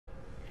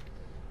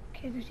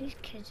Okay, because these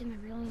kids are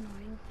really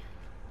annoying.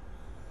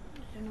 I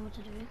don't know what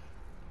to do.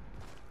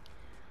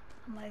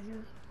 My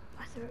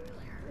throat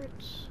really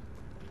hurts.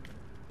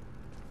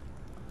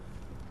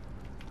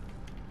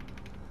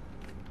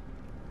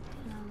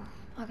 No.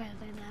 Okay,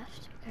 they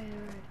left. Okay,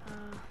 right.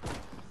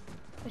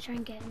 We'll try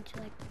and get into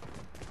like.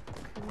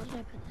 Okay, what did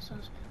I put this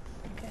as?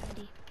 Okay,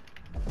 ID.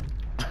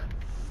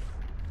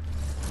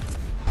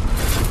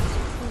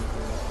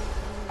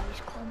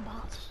 These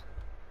combats.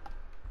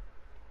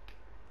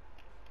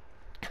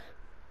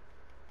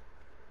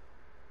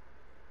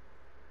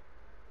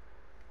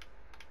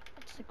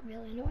 It's like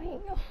really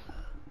annoying.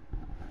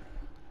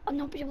 I'll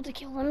not be able to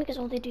kill them because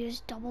all they do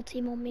is double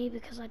team on me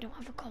because I don't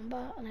have a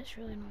combat, and it's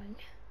really annoying.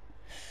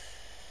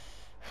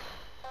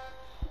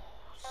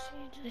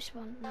 See, this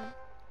one, no.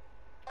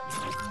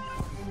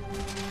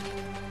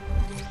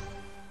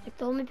 Like,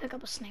 they'll only pick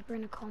up a sniper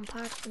and a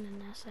compact and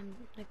an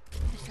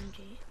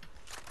SMG.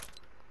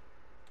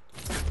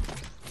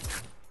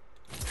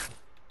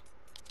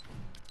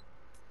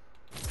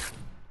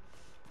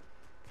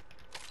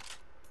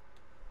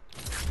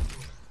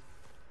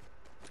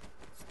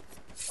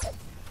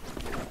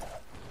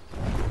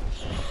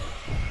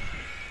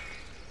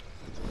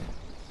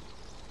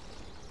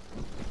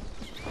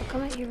 They'll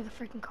come out here with a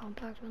freaking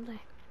compact, won't they?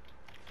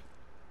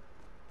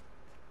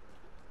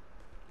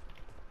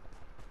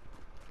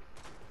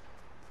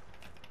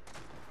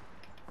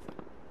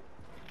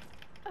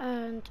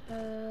 And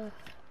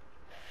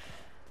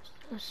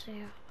let's see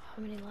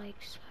how many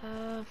likes.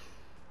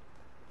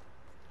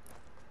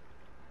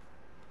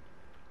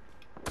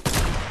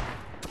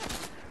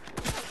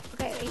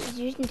 Okay, he's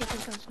using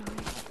different guns now.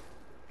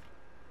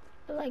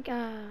 But like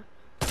I'll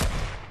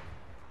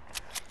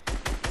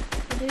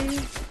do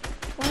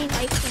 20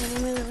 likes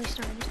when we really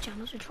started this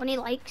channel. So 20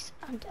 likes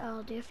and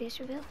I'll do a face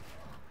reveal.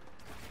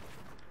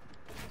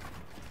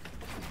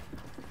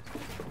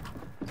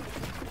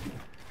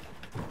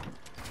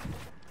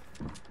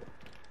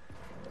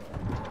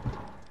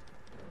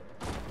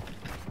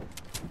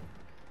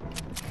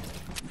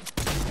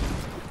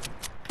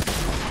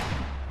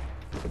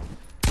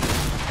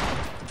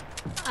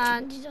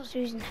 And he's also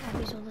using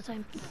heavies all the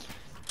time.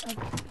 Like,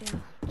 yeah,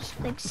 just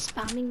like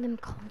spamming them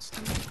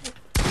constantly.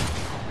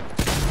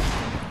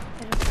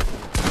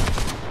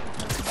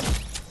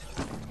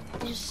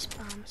 Just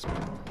spam.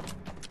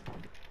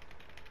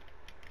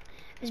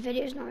 This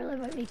video is not really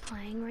about me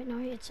playing right now.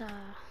 It's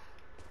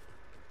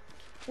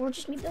or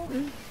just me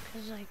building,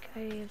 because like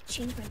I've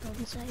changed my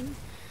building setting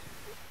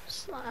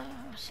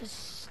slash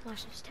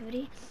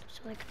sensitivity,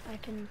 so like I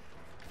can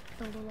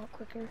build a lot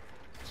quicker and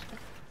stuff.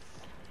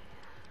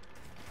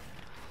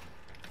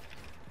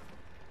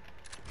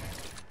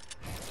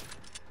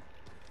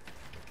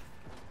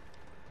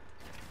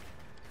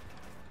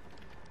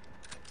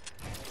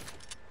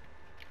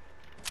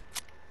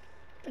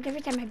 Like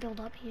every time I build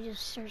up, he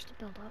just starts to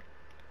build up.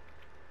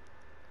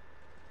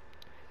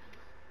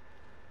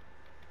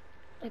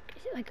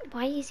 Like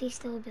why is he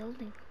still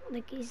building?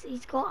 Like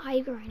he's got high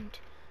ground.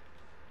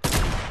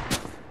 I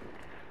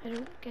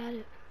don't get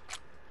it.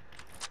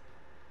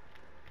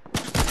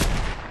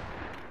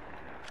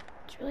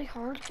 It's really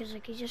hard because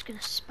like he's just gonna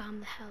spam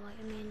the hell out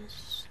of me, and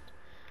it's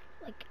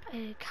like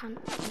I can't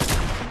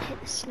hit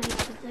the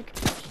sniper. Like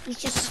he's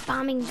just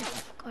spamming the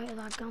fuck out of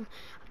that gun.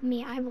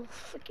 Me, I will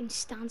freaking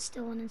stand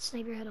still and then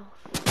snipe your head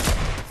off.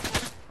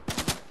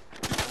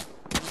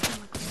 Oh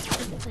my god,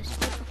 look at this,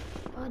 what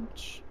the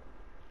fudge.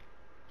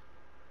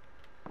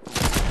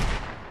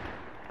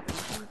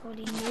 Oh my god,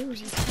 he moves,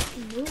 he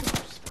fucking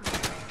moves.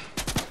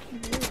 He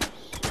moves.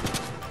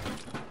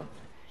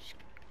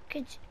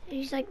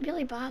 He's like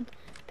really bad.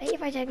 Bet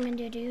if I take him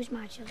into a duos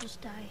match, he'll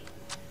just die.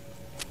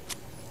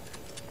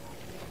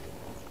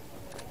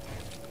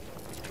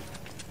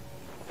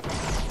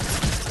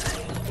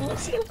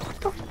 Let's see,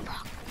 what the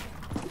fuck?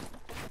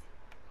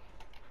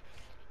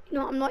 You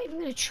know, I'm not even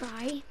gonna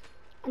try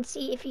and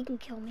see if he can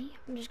kill me.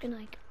 I'm just gonna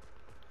like,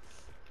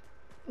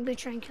 I'm gonna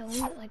try and kill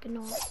him, but like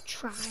not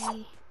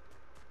try.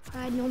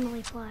 I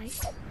normally play.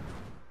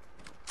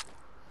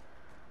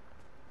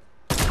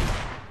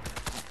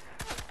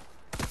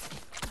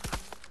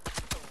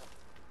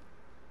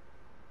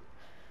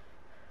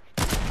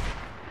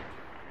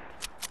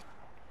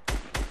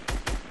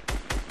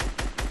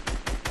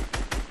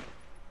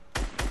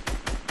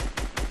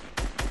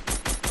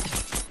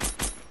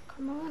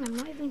 Come on, I'm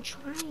not even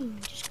trying.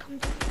 Just come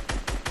down.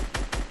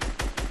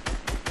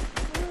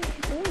 Where are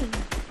you going?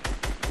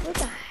 Where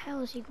the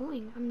hell is he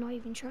going? I'm not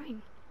even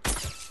trying.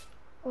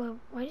 Well,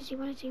 why does he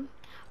want to team?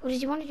 Oh, does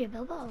he want to do a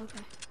build battle? Okay.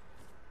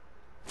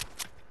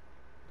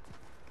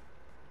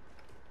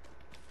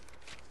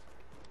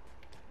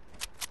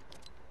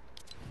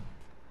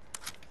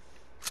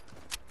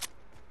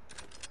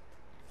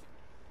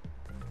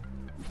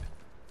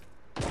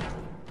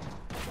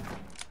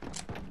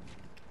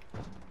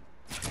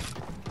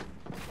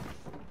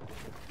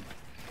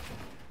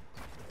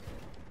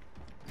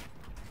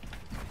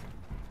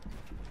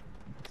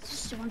 This is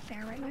so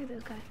unfair right now, but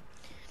okay.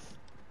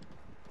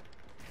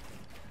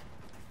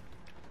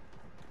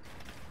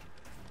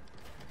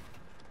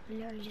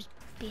 literally just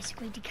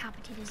basically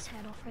decapitated his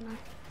head off right now.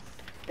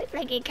 But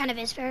like it kind of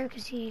is fair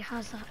because he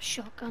has that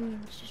shotgun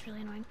and it's just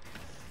really annoying.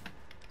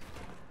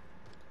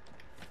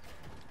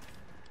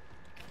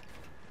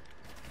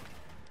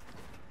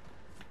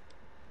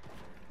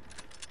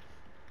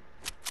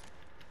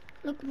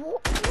 Look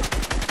what?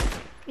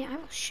 Yeah, I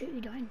will shoot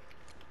you down.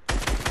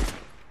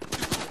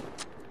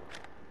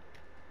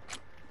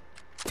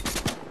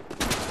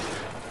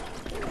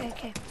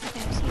 Okay, I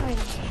see how it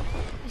is.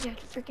 I see how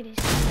the frick it is.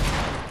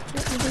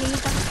 Look, you're gonna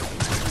use that.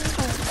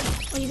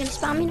 Oh, you're gonna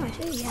spam me now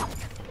too? Yeah.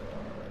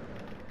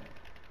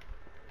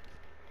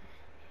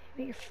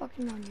 But you're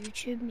fucking on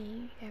YouTube,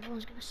 me.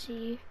 Everyone's gonna see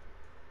you.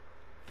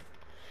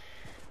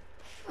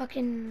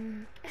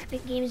 Fucking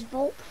Epic Games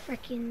Vault the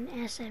frickin'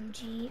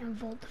 SMG and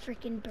Vault the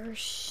frickin'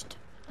 Burst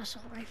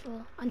assault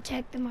rifle and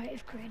take them out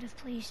of creative,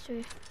 please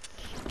too.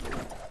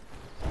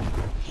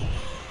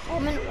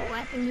 Comment what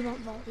weapon you want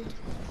vaulted.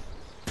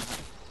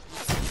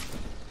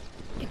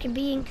 It can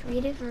be in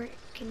creative or it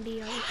can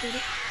be out of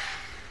creative.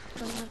 It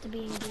doesn't have to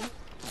be in game.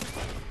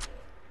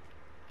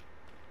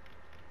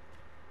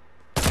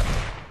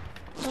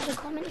 Also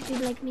comment if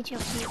you'd like me to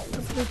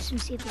upload some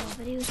CPL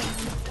videos.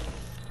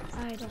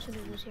 I'd also do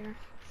those here.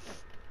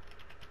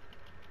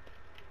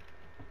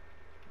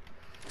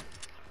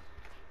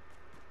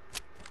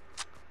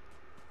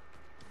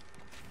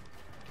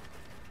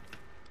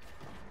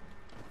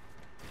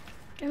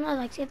 I don't really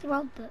like Save the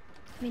World, but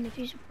I mean if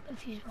you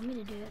want me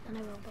to do it then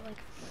I will, but like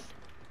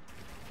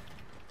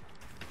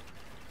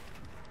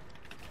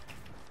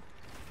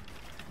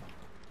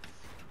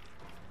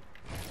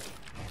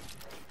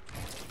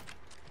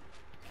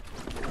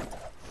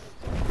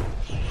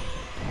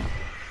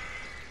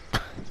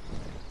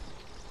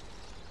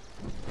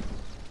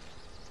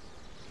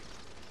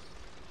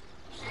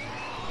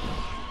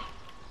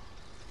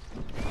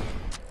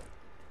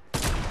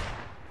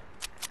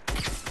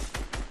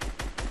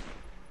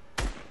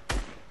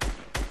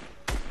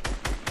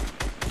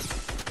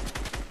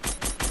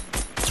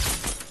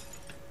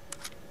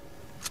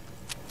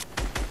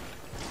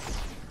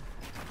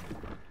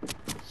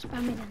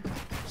spam me then.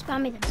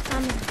 Spam me then,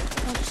 spam me then.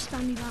 I'll just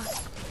spam you back.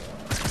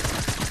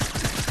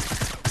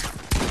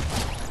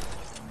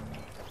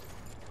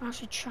 I'm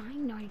actually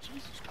trying now,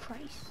 Jesus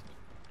Christ.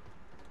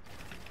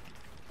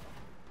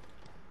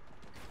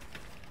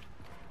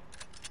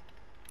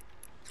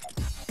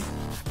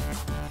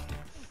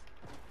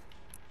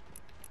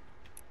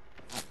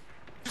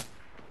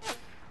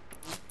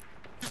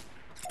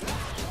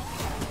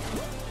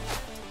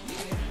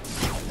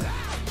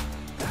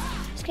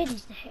 This kid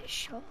needs to hit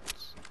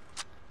shots.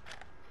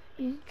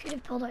 You could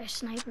have pulled out a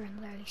sniper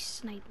and literally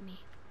sniped me.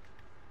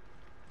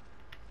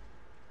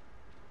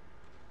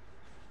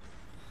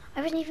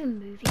 I wasn't even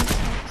moving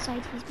side to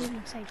side, he's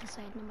moving side to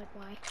side and I'm like,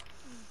 why?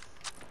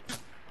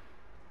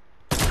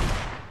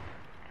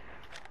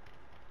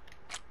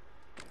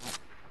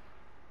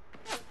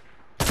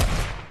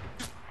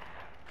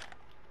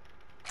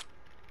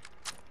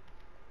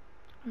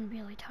 I'm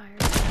really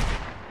tired.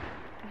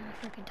 I'm really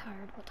freaking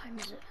tired. What time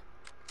is it?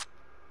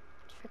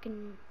 It's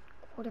freaking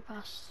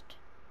 10:15.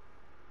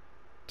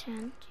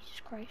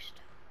 Jesus Christ.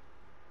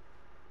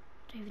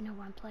 I don't even know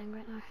what I'm playing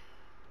right now.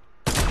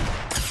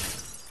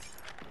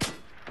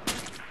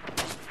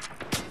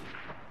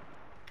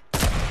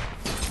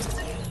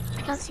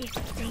 I can't see a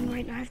thing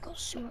right now. I've got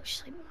so much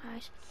sleep in my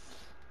eyes.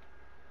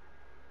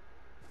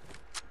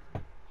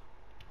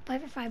 Play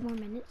for 5 more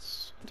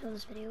minutes until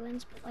this video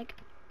ends, but like,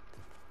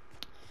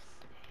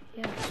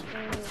 yeah, so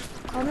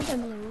comment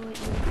down below what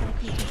you would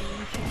like me to do in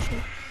the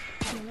future.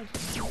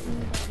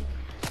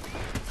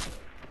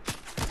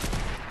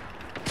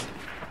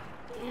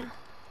 Yeah.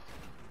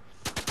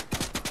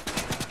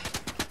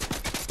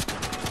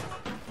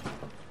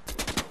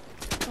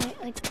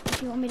 Like,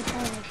 if you want me to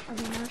play like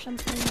arena or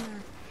something,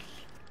 or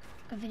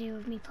a video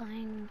of me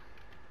playing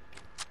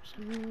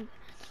something.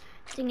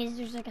 The thing is,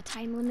 there's like a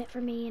time limit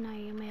for me, and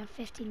I only have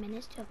 15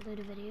 minutes to upload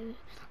a video.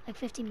 Like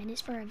 15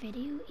 minutes for a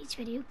video, each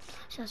video.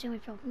 So that's the only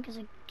problem, because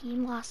a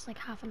game lasts like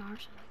half an hour.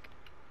 So like,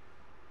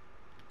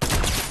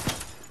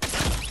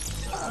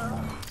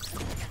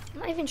 I'm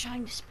not even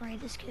trying to spray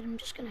this kid. I'm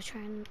just gonna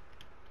try and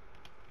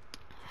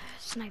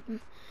snipe him.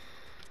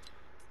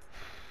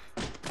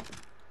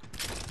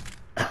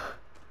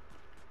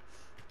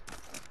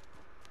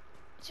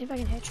 See if I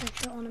can hit trick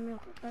shot on him real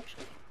quick,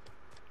 actually.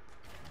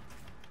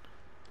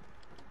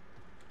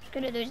 I was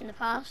good at those in the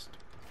past,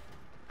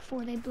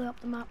 before they blew up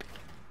the map.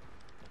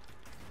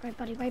 Right,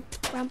 buddy, right,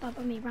 ramp up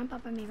on me, ramp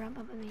up on me, ramp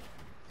up on me.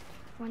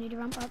 I want you to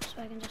ramp up so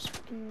I can just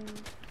fucking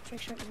trick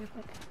shot you real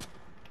quick.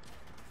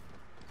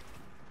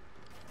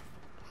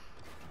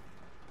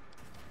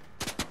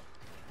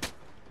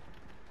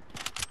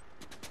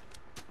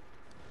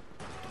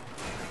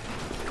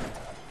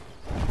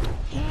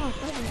 No, oh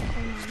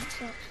man, that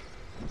sucks.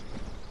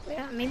 Wait,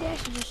 maybe I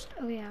should just,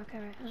 oh yeah, okay,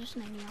 right, I'll just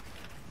snipe you out.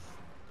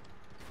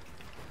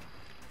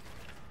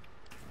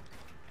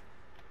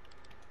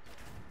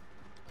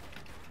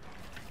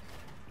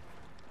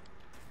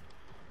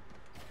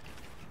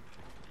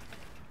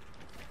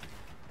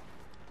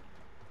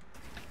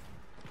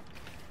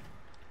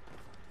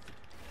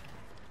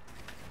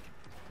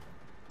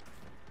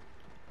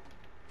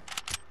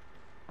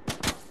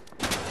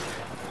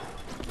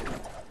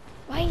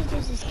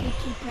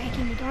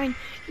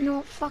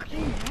 fuck you,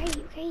 right?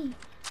 Okay.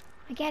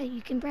 I get it,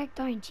 you can break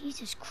down.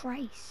 Jesus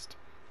Christ.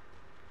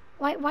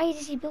 Why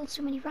does he build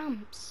so many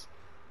ramps?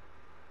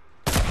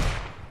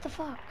 What the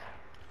fuck?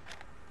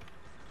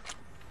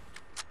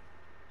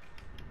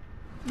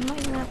 I'm not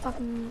even gonna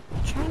fucking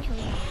try and kill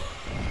you.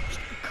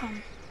 Just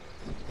become.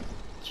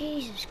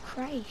 Jesus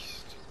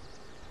Christ.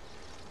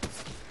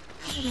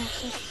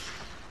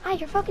 Ah,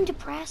 you're fucking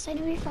depressed. I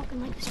know you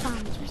fucking like the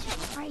spam.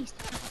 Jesus Christ.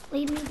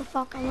 Leave me the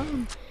fuck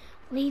alone.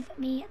 Leave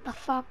me the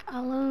fuck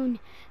alone.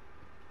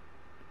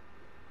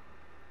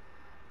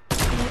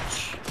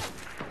 Bitch.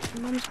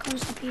 Your mom's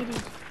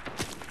constipated.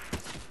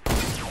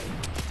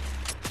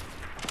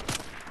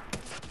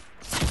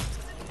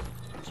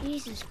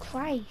 Jesus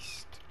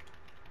Christ.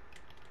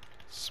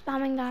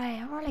 Spamming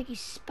that or like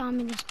he's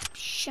spamming this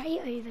shit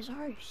out of his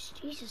house.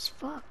 Jesus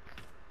fuck.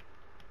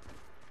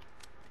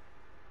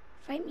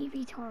 Fight me,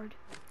 retard.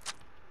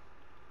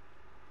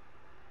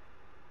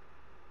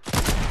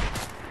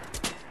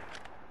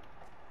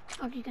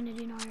 What are you gonna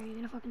do now? Are you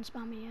gonna fucking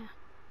spam me? Yeah.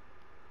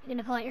 You're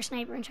gonna pull out your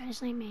sniper and try to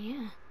snipe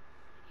me?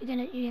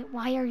 Yeah.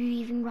 Why are you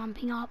even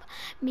ramping up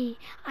me?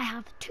 I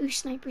have 2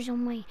 snipers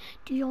only.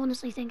 Do you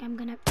honestly think I'm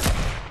gonna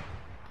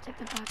take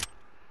that back?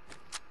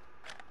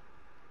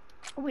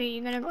 Oh, wait,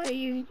 you're gonna go?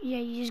 You're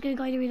just gonna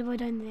go all the way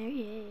down there?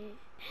 Yeah.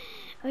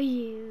 Are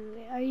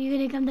you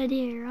gonna come down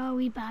here? Oh,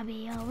 wee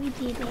baby. Oh, wee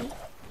baby.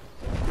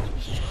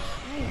 Jesus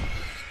Christ.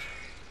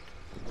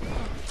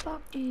 What the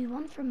fuck do you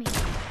want from me?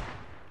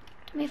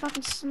 Let me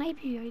fucking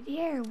snipe you out the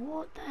air.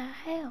 What the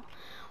hell?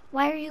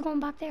 Why are you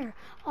going back there?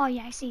 Oh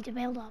yeah, I see, to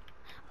build up.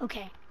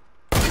 Okay.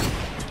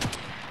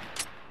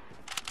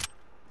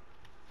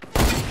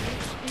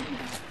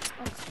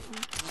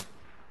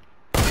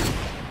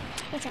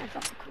 We'll try and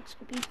fucking quick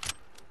scoopy.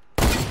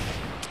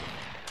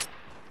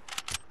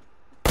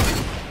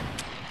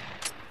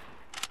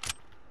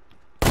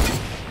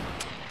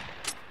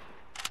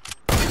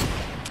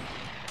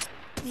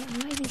 Yeah, I'm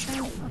not even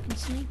trying to fucking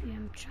snipe you,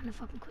 I'm trying to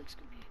fucking quick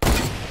scoop you.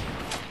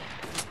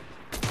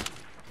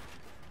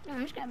 No,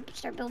 I'm just gonna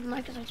start building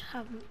mine because I just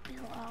haven't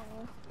built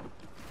all.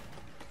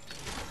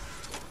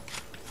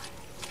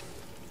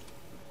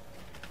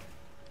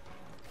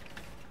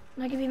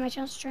 I'll give you my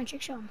chance to try and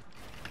trick shot him.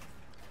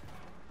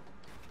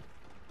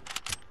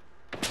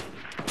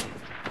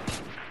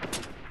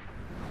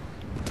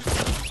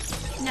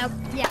 Nope,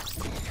 yeah.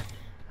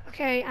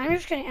 Okay, I'm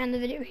just gonna end the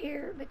video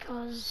here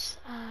because,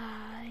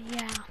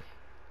 yeah.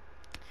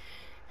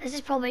 This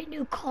is probably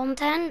new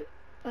content,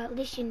 but at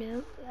least you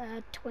know,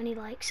 20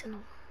 likes and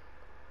I'll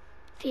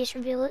face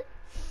reveal it.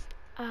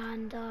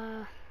 And,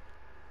 hang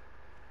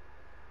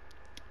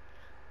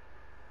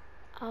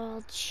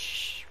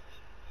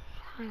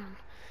on.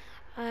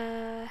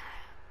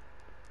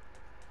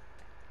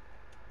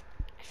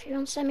 If you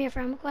want to send me a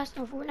friend request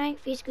on Fortnite,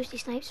 face Ghosty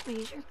Snipes, my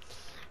user.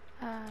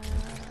 Yeah.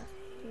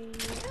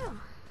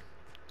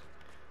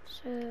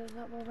 So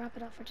that will wrap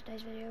it up for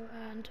today's video,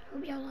 and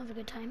hope y'all have a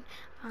good time,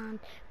 and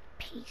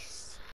peace.